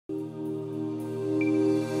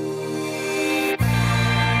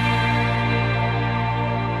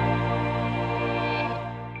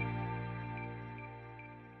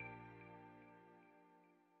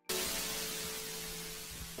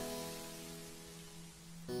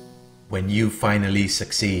When you finally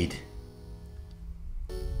succeed,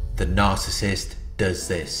 the narcissist does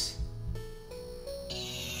this.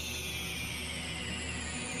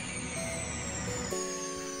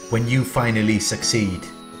 When you finally succeed,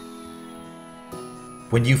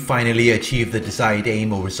 when you finally achieve the desired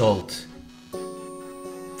aim or result,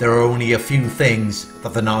 there are only a few things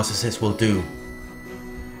that the narcissist will do.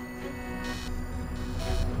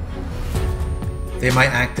 They might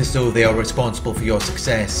act as though they are responsible for your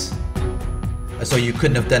success, as though you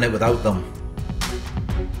couldn't have done it without them,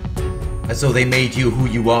 as though they made you who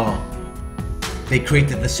you are. They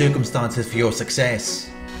created the circumstances for your success.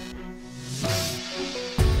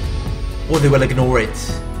 Or they will ignore it.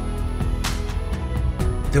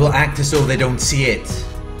 They will act as though they don't see it.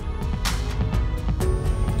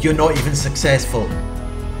 You're not even successful,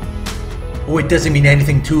 or it doesn't mean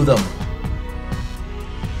anything to them.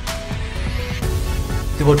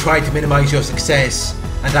 They will try to minimize your success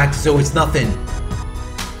and act as though it's nothing.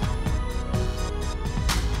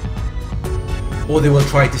 Or they will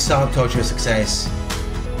try to sabotage your success.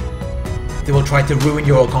 They will try to ruin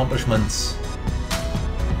your accomplishments.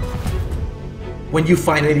 When you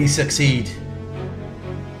finally succeed,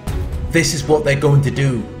 this is what they're going to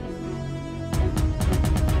do.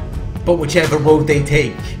 But whichever road they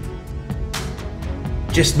take,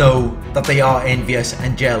 just know that they are envious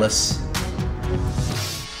and jealous.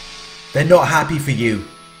 They're not happy for you.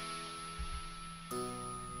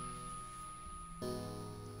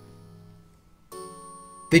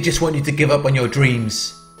 They just want you to give up on your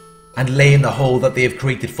dreams and lay in the hole that they have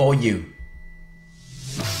created for you.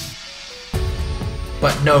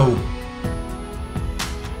 But no,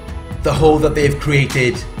 the hole that they have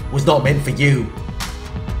created was not meant for you.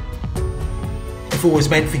 If it was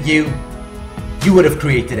meant for you, you would have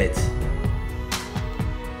created it.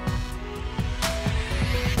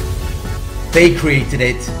 They created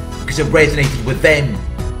it because it resonated with them.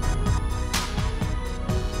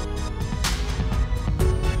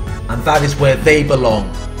 And that is where they belong.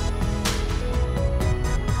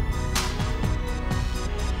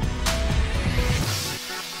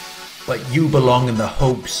 But you belong in the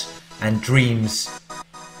hopes and dreams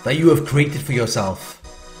that you have created for yourself.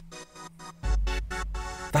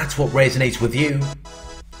 That's what resonates with you.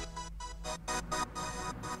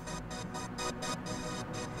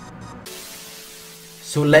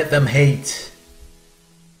 So let them hate.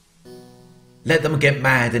 Let them get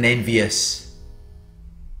mad and envious.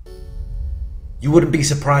 You wouldn't be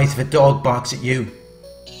surprised if a dog barks at you,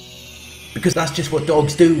 because that's just what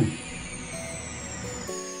dogs do.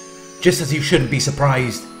 Just as you shouldn't be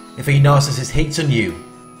surprised if a narcissist hates on you,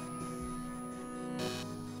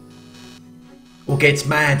 or gets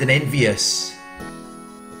mad and envious,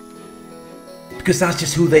 because that's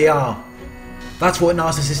just who they are. That's what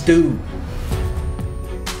narcissists do.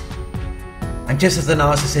 And just as the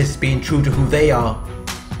narcissist is being true to who they are,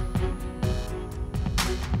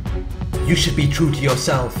 you should be true to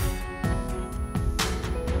yourself.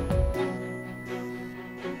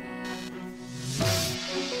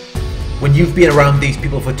 When you've been around these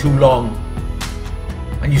people for too long,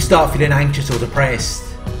 and you start feeling anxious or depressed,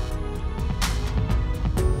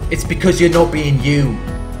 it's because you're not being you.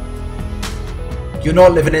 You're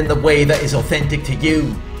not living in the way that is authentic to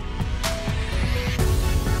you.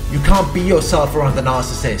 You can't be yourself around the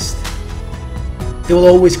narcissist. They will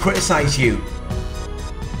always criticize you.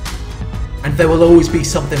 And there will always be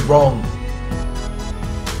something wrong.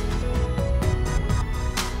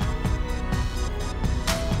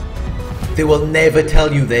 They will never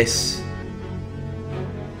tell you this.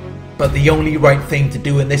 But the only right thing to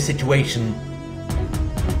do in this situation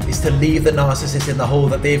is to leave the narcissist in the hole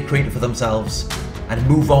that they've created for themselves and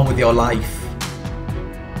move on with your life.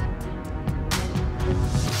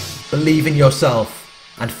 Believe in yourself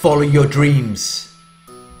and follow your dreams.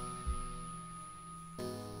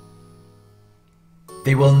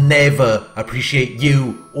 They will never appreciate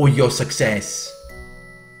you or your success.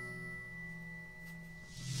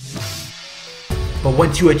 But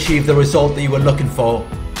once you achieve the result that you were looking for,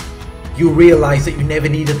 you realize that you never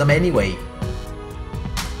needed them anyway.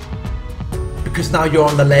 Because now you're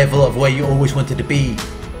on the level of where you always wanted to be.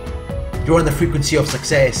 You're on the frequency of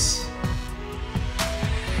success.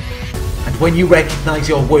 And when you recognize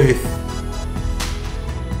your worth,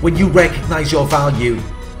 when you recognize your value,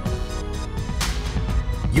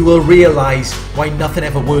 you will realize why nothing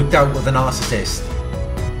ever worked out with a narcissist.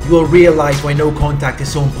 You will realize why no contact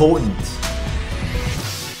is so important.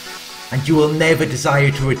 And you will never desire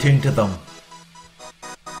to return to them.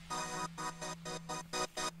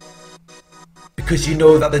 Because you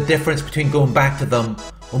know that the difference between going back to them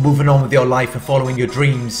or moving on with your life and following your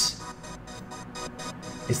dreams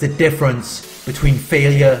is the difference between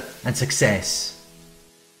failure and success.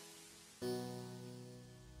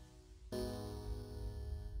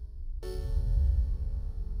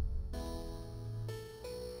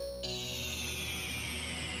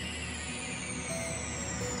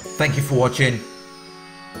 Thank you for watching.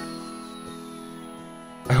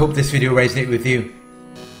 I hope this video resonated with you.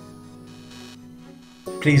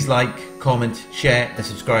 Please like, comment, share and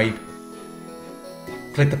subscribe.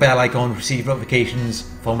 Click the bell icon to receive notifications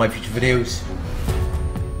for my future videos.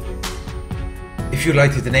 If you'd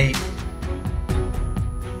like to donate,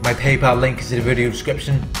 my PayPal link is in the video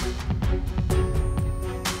description.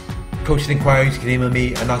 Coaching inquiries, you can email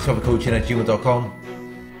me at narcsurvivorcoaching@gmail.com.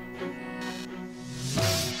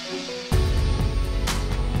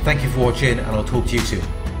 Thank you for watching, and I'll talk to you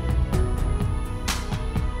soon.